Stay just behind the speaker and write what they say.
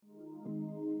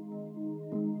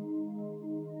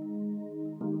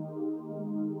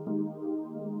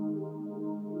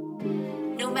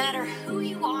matter who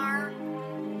you are,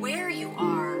 where you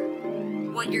are,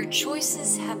 what your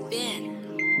choices have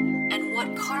been, and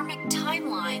what karmic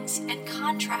timelines and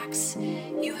contracts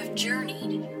you have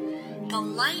journeyed, the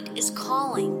light is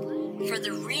calling for the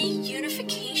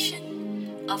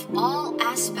reunification of all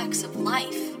aspects of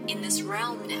life in this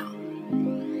realm now.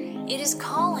 It is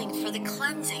calling for the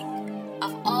cleansing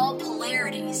of all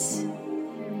polarities.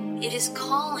 It is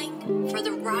calling for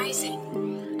the rising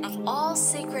of all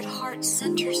sacred heart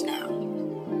centers now.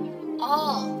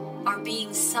 All are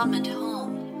being summoned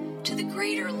home to the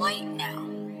greater light now.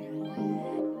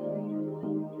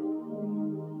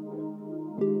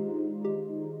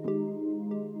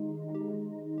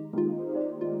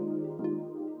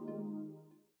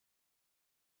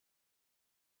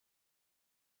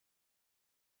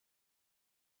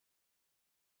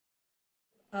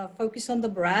 Focus on the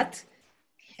breath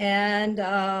and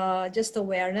just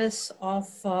awareness of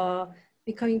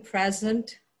becoming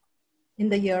present in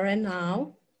the here and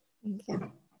now. Okay.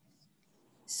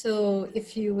 So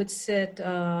if you would sit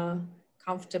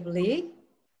comfortably,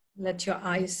 let your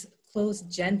eyes close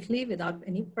gently without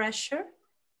any pressure,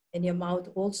 and your mouth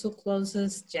also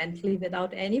closes gently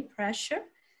without any pressure.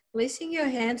 Placing your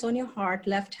hands on your heart,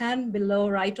 left hand below,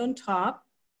 right on top,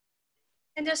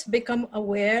 and just become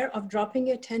aware of dropping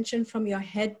your attention from your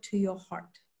head to your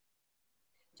heart.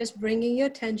 Just bringing your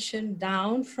attention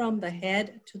down from the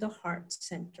head to the heart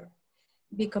center.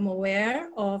 Become aware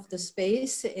of the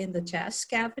space in the chest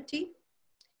cavity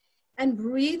and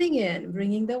breathing in,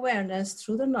 bringing the awareness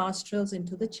through the nostrils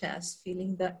into the chest,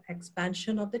 feeling the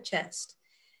expansion of the chest.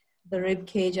 The rib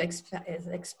cage is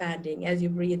expanding. As you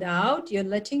breathe out, you're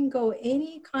letting go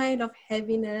any kind of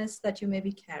heaviness that you may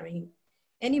be carrying,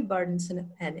 any burdens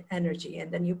and energy. And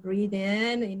then you breathe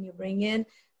in and you bring in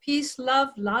peace, love,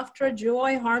 laughter,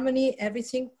 joy, harmony,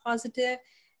 everything positive.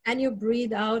 And you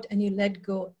breathe out and you let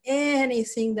go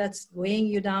anything that's weighing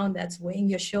you down, that's weighing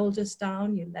your shoulders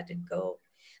down, you let it go.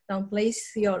 Now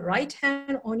place your right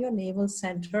hand on your navel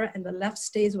center and the left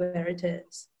stays where it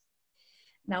is.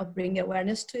 Now bring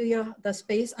awareness to the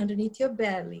space underneath your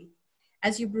belly.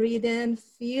 As you breathe in,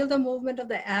 feel the movement of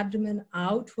the abdomen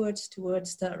outwards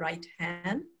towards the right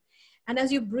hand. And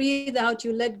as you breathe out,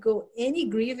 you let go any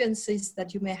grievances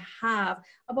that you may have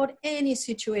about any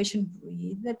situation.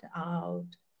 Breathe it out.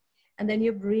 And then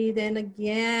you breathe in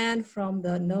again from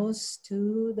the nose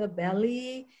to the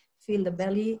belly. Feel the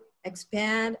belly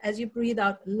expand. As you breathe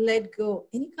out, let go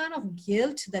any kind of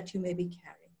guilt that you may be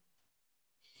carrying.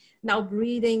 Now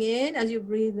breathing in, as you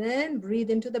breathe in, breathe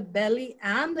into the belly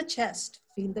and the chest.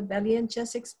 Feel the belly and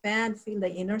chest expand. Feel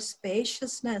the inner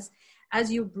spaciousness.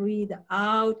 As you breathe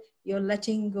out, you're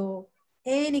letting go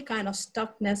any kind of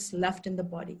stuckness left in the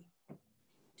body.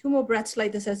 2 more breaths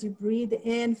like this. As you breathe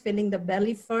in, filling the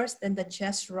belly first, then the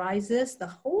chest rises. The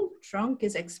whole trunk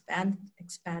is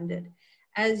expanded.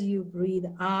 As you breathe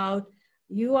out,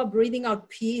 you are breathing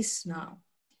out peace now.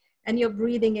 And you're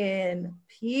breathing in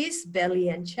peace, belly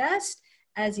and chest.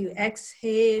 As you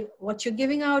exhale, what you're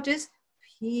giving out is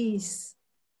peace,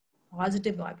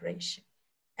 positive vibration.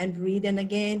 And breathe in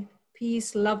again,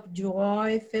 peace, love,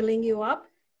 joy, filling you up.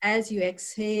 As you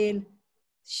exhale,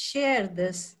 share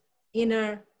this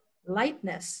inner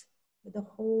lightness with the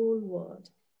whole world.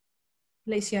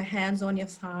 Place your hands on your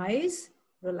thighs.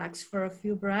 Relax for a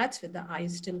few breaths with the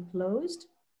eyes still closed.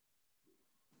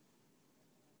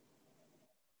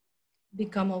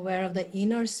 Become aware of the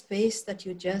inner space that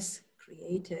you just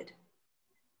created.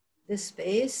 This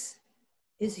space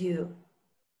is you.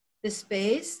 This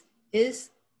space is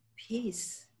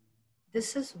peace.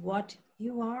 This is what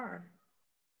you are.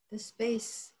 This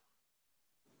space.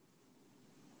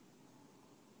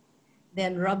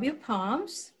 Then rub your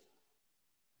palms.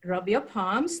 Rub your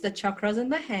palms, the chakras in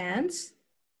the hands.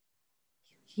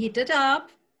 Heat it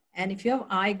up. And if you have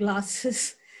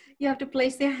eyeglasses, you have to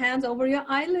place your hands over your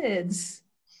eyelids.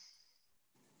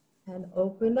 And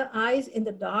open the eyes in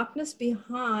the darkness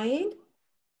behind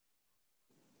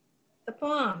the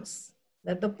palms.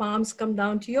 Let the palms come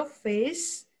down to your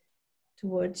face,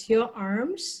 towards your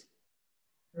arms.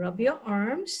 Rub your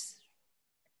arms.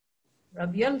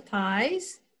 Rub your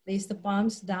thighs. Place the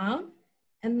palms down.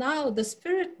 And now the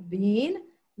spirit being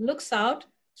looks out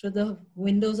through the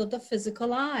windows of the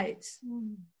physical eyes.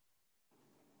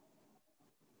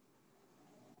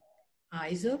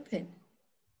 Eyes open.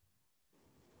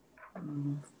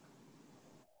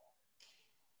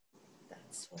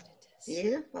 That's what it is.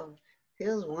 Beautiful.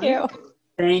 Feels wonderful.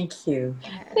 Thank you.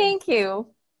 Thank you.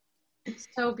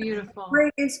 So beautiful.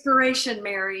 Great inspiration,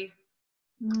 Mary.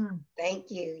 Thank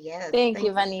you. Yes. Thank you,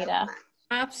 so Vanita. much.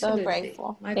 Absolutely. So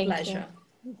grateful. My Thank pleasure.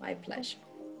 you. My pleasure.